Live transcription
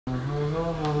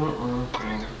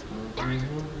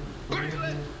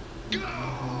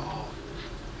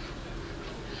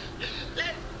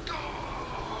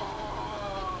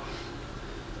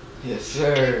Yes,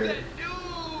 sir.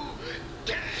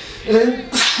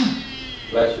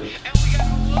 Bless you.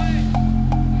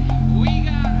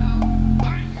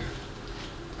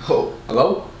 Oh,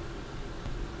 hello?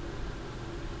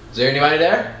 Is there anybody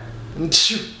there?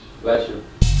 Bless you.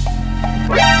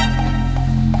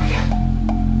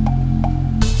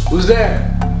 Who's there?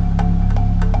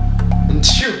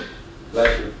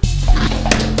 Bless you.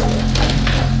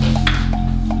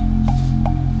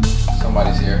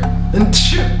 Somebody's here.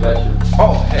 Bless you.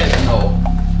 Oh, heck no.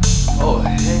 Oh,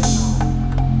 heck no.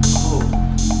 Oh.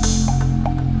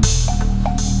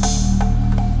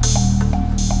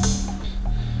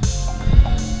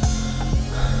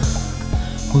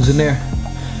 Who's in there?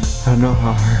 I don't know.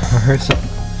 I heard something.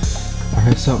 I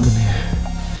heard something in there.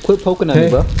 Quit poking at me,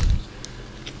 bro.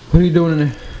 What are you doing in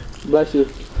there? Bless you.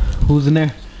 Who's in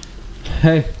there?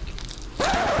 Hey.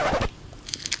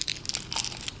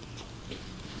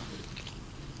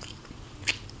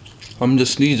 I'm the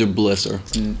sneezer blesser.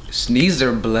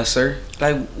 Sneezer blesser?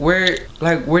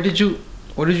 Where did you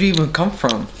even come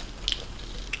from?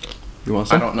 You want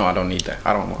some? I don't know. I don't need that.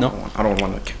 I don't want. No. I don't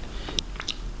want to.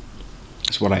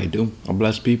 That's what I do. I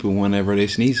bless people whenever they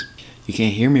sneeze. You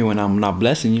can't hear me when I'm not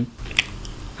blessing you.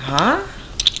 Huh?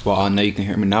 Well, I know you can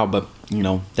hear me now, but you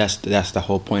know that's the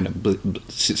whole point of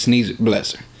sneezer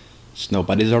blesser. If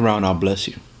nobody's around, I'll bless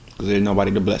you, cause there's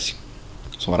nobody to bless you.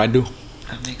 That's what I do.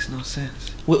 That makes no sense.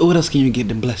 What else can you get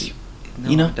to bless you? No,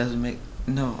 You know? it doesn't make.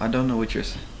 No, I don't know what you're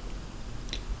saying.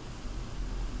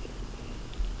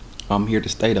 I'm here to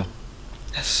stay though.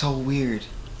 That's so weird.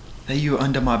 That you're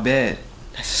under my bed.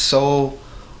 That's so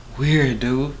weird,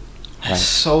 dude. That's Right.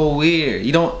 so weird.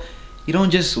 You don't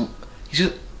just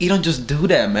do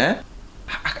that, man.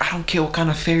 I don't care what kind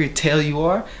of fairy tale you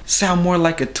are. Sound more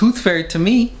like a tooth fairy to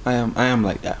me. I am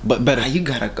like that, but better. Nah, you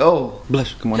gotta go.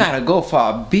 Bless you. Come You on. gotta go for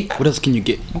a beat. What else can you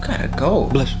get? You gotta go.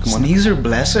 Bless you. Come on. Sneezer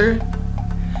blesser?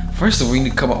 First of all, we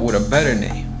need to come up with a better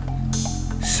name.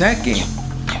 Second,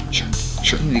 Sure.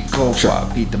 you need to go for a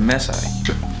beat the mess out of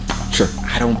you. Sure.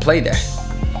 I don't play that.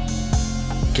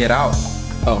 Get out.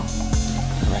 Oh. All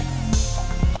right.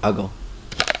 I'll go.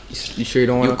 You sure you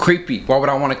don't want You're to? creepy. Why would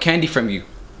I want a candy from you?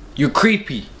 You're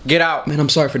creepy. Get out. Man, I'm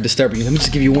sorry for disturbing you. Let me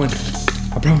just give you one.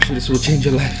 I promise you this will change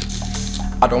your life.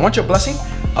 I don't want your blessing.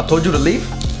 I told you to leave.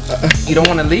 You don't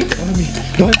want to leave? What do you mean?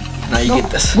 Go ahead. Now you get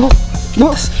this. No.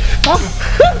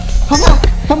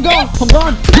 I'm gone. I'm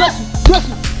gone. Bless you.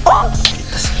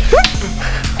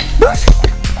 Bless you.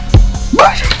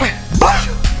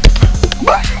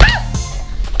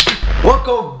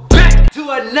 Welcome back to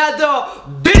another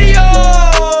video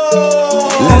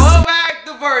of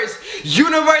Activerse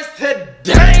Universe.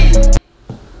 Today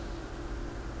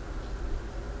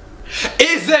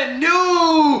is a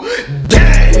new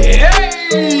day,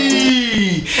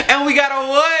 and we got a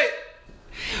what?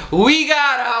 We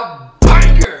got a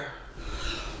banger.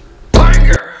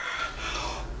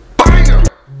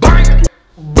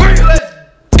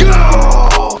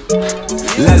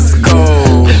 Let's go.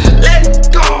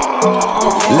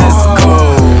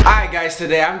 Alright guys,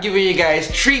 today I'm giving you guys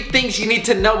 3 things you need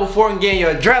to know before getting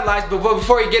your dreadlocks. But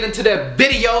before you get into the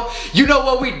video, you know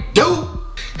what we do?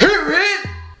 Here is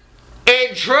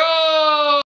intro.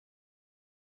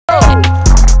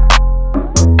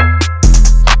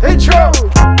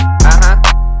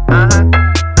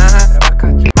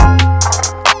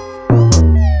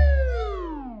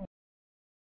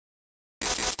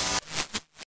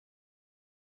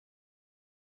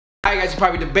 Alright guys, you're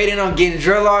probably debating on getting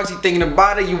dreadlocks. You're thinking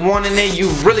about it, you wanting it, you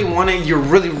really want it, you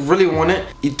really want it.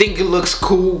 You think it looks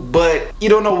cool, but you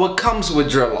don't know what comes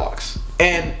with dreadlocks.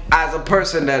 And as a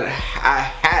person that I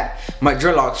had my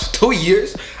dreadlocks for 2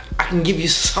 years, I can give you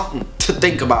something to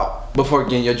think about before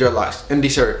getting your dreadlocks. And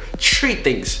these are 3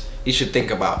 things you should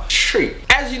think about. 3.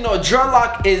 As you know,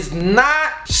 dreadlock is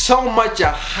not so much a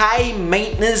high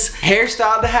maintenance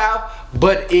hairstyle to have,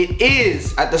 but it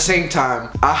is at the same time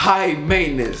a high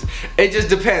maintenance. It just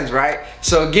depends, right?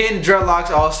 So again,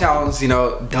 dreadlocks all sounds, you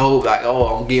know, dope, like,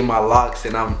 oh, I'm getting my locks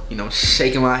and I'm, you know,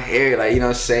 shaking my hair, like, you know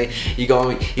what I'm saying? You're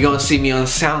gonna see me on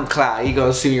SoundCloud, you're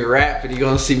gonna see me rapping, you're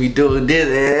gonna see me doing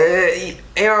this.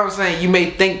 You know what I'm saying? You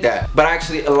may think that, but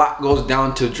actually a lot goes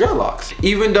down to dreadlocks.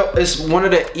 Even though it's one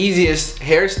of the easiest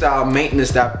hairstyle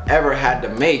maintenance that I've ever had to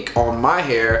make on my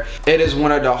hair, it is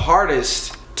one of the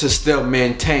hardest to still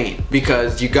maintain,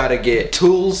 because you gotta get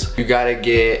tools, you gotta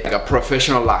get like a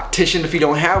professional loctician. If you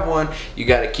don't have one, you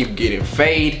gotta keep getting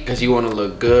fade because you want to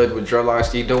look good with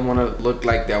dreadlocks. You don't want to look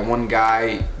like that one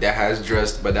guy that has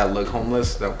dressed but that look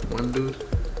homeless, that one dude.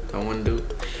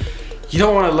 You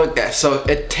don't want to look that. So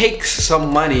it takes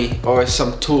some money or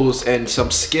some tools and some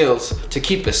skills to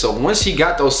keep it. So once you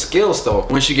got those skills though,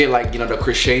 once you get like, you know, the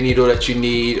crochet needle that you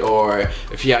need, or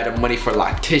if you have the money for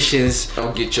locticians,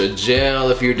 don't get your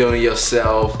gel if you're doing it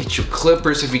yourself, get your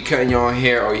clippers if you're cutting your own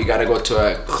hair, or you got to go to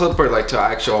a clipper, like to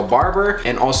an actual barber,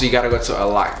 and also you got to go to a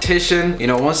loctician, you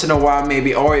know, once in a while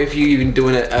maybe. Or if you even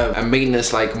doing a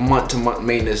maintenance, like month-to-month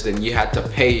maintenance, then you have to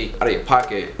pay out of your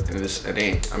pocket, and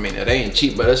it ain't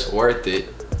cheap, but it's worth it.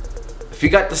 If you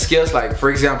got the skills, like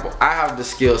for example, I have the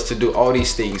skills to do all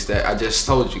these things that I just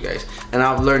told you guys, and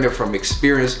I've learned it from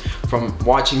experience, from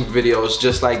watching videos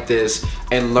just like this,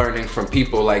 and learning from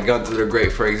people like Gunther the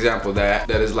Great, for example, that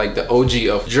is like the OG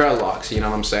of dreadlocks, you know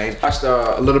what I'm saying. Watched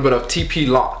a little bit of TP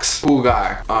Locks, cool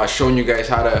guy, showing you guys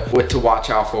what to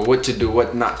watch out for, what to do,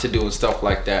 what not to do, and stuff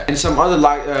like that. And some other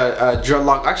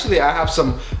dreadlock, actually I have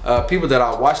some people that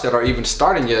I watch that are even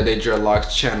starting their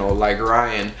dreadlocks channel, like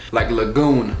Ryan, like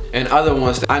Lagoon, and other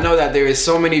ones. I know that there is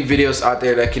so many videos out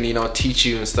there that can, you know, teach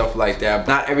you and stuff like that.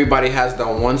 Not everybody has the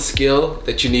one skill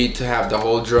that you need to have the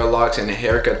whole dreadlocks and the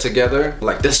haircut together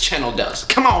like this channel does.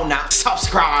 Come on now,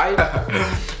 subscribe.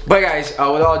 But guys, with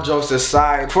all jokes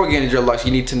aside, before getting dreadlocks,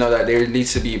 you need to know that there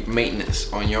needs to be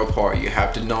maintenance on your part. You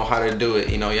have to know how to do it.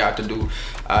 You know, you have to do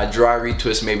dry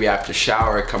retwist maybe after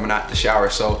shower, coming out the shower.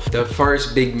 So the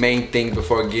first big main thing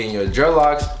before getting your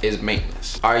dreadlocks is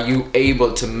maintenance. Are you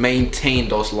able to maintain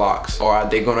those locks, or are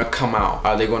they gonna come out?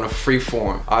 Are they gonna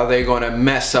freeform? Are they gonna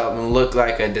mess up and look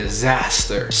like a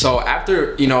disaster? So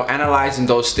after, you know, analyzing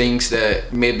those things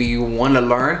that maybe you want to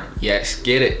learn, yes,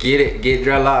 get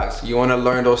dreadlocks. You want to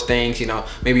learn those things, you know,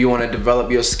 maybe you want to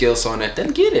develop your skills on it, then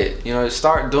get it. You know,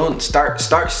 start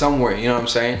somewhere. You know what I'm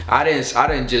saying? I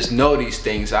didn't just know these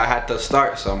things. I had to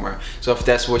start somewhere. So if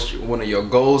that's what one of your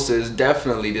goals is,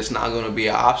 definitely this not going to be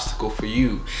an obstacle for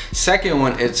you. Second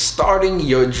one is starting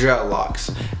your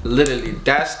dreadlocks. Literally,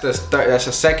 that's the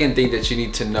second thing that you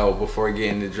need to know before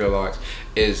getting the dreadlocks,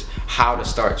 is how to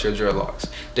start your dreadlocks.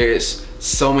 There's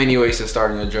so many ways to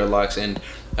start your dreadlocks, and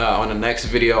on the next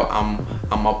video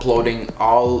I'm uploading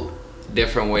all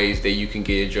different ways that you can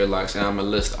get your dreadlocks, and I'm gonna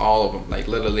list all of them. Like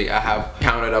literally, I have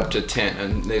counted up to 10,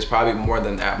 and there's probably more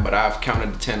than that, but I've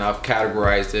counted to 10. I've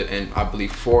categorized it in, I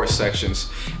believe, 4 sections,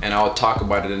 and I'll talk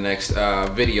about it in the next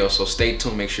video. So stay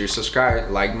tuned, make sure you subscribe,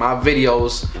 like my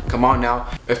videos. Come on now,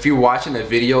 if you're watching a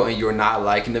video and you're not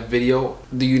liking the video,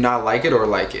 do you not like it or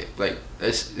like it? Like,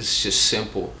 it's just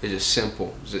simple. It's just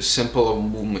simple. It's a simple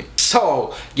movement.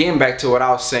 So getting back to what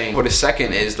I was saying, for the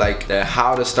second is like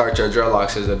how to start your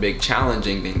dreadlocks is a big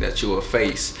challenging thing that you will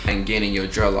face in getting your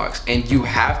dreadlocks. And you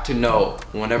have to know,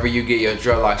 whenever you get your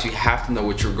dreadlocks, you have to know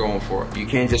what you're going for. You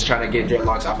can't just try to get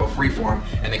dreadlocks off of freeform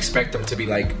and expect them to be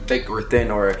like thick or thin,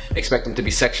 or expect them to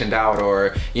be sectioned out,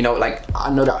 or, you know, like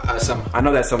I know that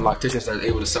some locticians are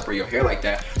able to separate your hair like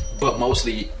that, but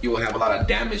mostly you will have a lot of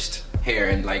damaged hair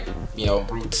and, like, you know,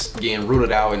 roots getting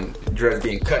rooted out and dreads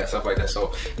getting cut and stuff like that.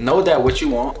 So know that what you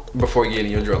want before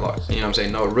getting your dreadlocks. You know what I'm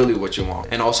saying? Know really what you want.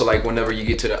 And also, like, whenever you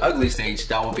get to the ugly stage,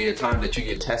 that will be a time that you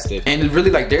get tested. And it's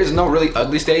really like, there's no really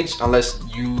ugly stage unless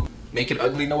you make it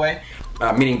ugly in a way.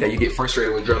 Meaning that you get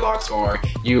frustrated with dreadlocks, or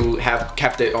you have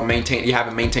kept it or maintained, you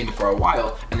haven't maintained it for a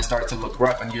while, and it starts to look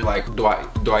rough, and you're like, do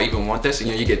I even want this? And,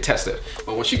 you know, you get tested.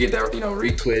 But once you get that, you know,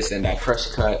 retwist and that fresh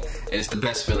cut, it's the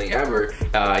best feeling ever.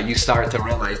 You start to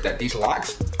realize that these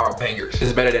locks are bangers.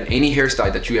 It's better than any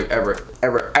hairstyle that you have ever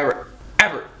trying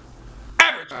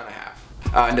to have.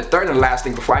 And the third and last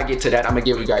thing, before I get to that, I'm gonna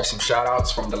give you guys some shout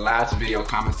outs from the last video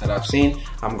comments that I've seen.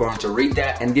 I'm going to read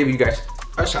that and give you guys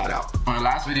a shout out. On the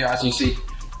last video, as you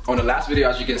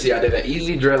can see, I did an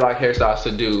easy dreadlock hairstyles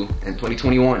to do in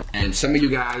 2021, and some of you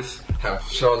guys have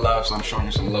shown love, so I'm showing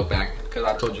you some love back, because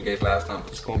I told you guys last time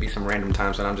it's gonna be some random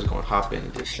times and I'm just gonna hop in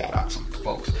and just shout out some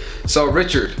folks. So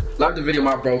Richard, love the video,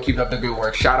 my bro, keep up the good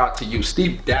work. Shout out to you.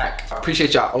 Steve Dak, I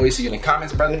appreciate y'all, always see you in the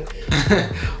comments, brother.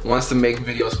 Wants to make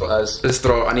videos for us.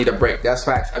 I need a break. That's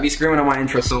facts. I be screaming on my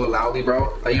intro so loudly,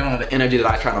 bro. Like, you don't know the energy that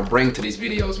I try to bring to these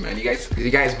videos, man. You guys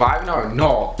vibing or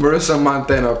no? Marissa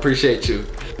Montana, appreciate you.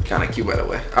 Kinda cute, by the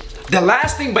way. The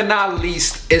last thing but not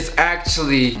least is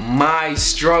actually my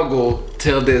struggle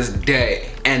till this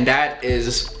day, and that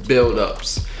is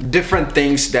buildups. Different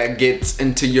things that gets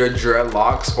into your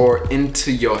dreadlocks or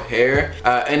into your hair,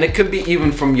 and it could be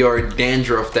even from your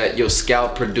dandruff that your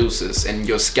scalp produces, and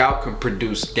your scalp can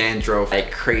produce dandruff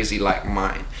like crazy like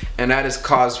mine, and that is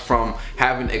caused from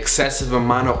having excessive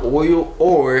amount of oil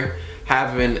or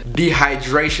having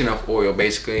dehydration of oil,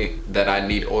 basically, that I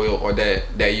need oil or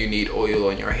that you need oil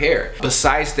on your hair.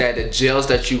 Besides that, the gels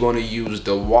that you're going to use,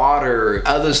 the water,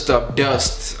 other stuff,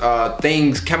 dust,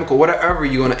 things, chemical, whatever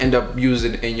you're going to end up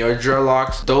using in your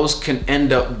dreadlocks, those can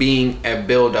end up being a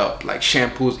buildup. Like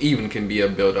shampoos even can be a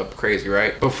buildup. Crazy,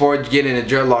 right? Before getting the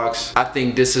dreadlocks, I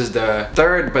think this is the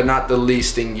third but not the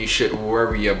least thing you should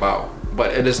worry about.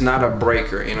 But it is not a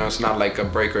breaker, you know, it's not like a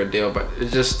breaker deal, but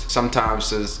it just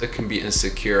sometimes it can be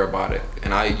insecure about it.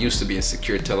 And I used to be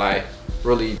insecure till I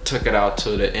really took it out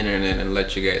to the internet and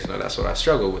let you guys know that's what I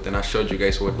struggle with, and I showed you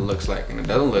guys what it looks like, and it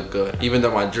doesn't look good. Even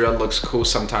though my dread looks cool,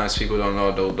 sometimes people don't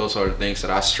know those are the things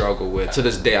that I struggle with. To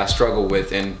this day I struggle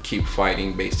with and keep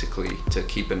fighting basically to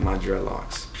keep in my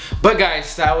dreadlocks. But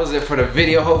guys, that was it for the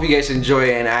video. Hope you guys enjoy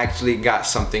it and actually got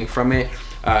something from it.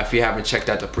 If you haven't checked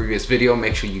out the previous video,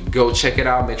 make sure you go check it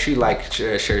out. Make sure you like,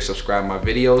 share, subscribe my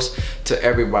videos to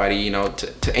everybody, you know,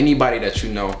 to anybody that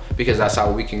you know, because that's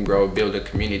how we can grow, build a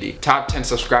community. Top 10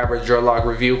 subscriber Dreadlock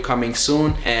review coming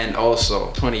soon, and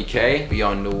also 20K be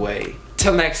on the way.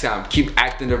 Till next time, keep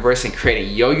acting diverse and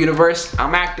creating your universe.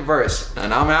 I'm Activerse,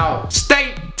 and I'm out.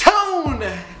 Stay tuned!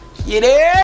 You there?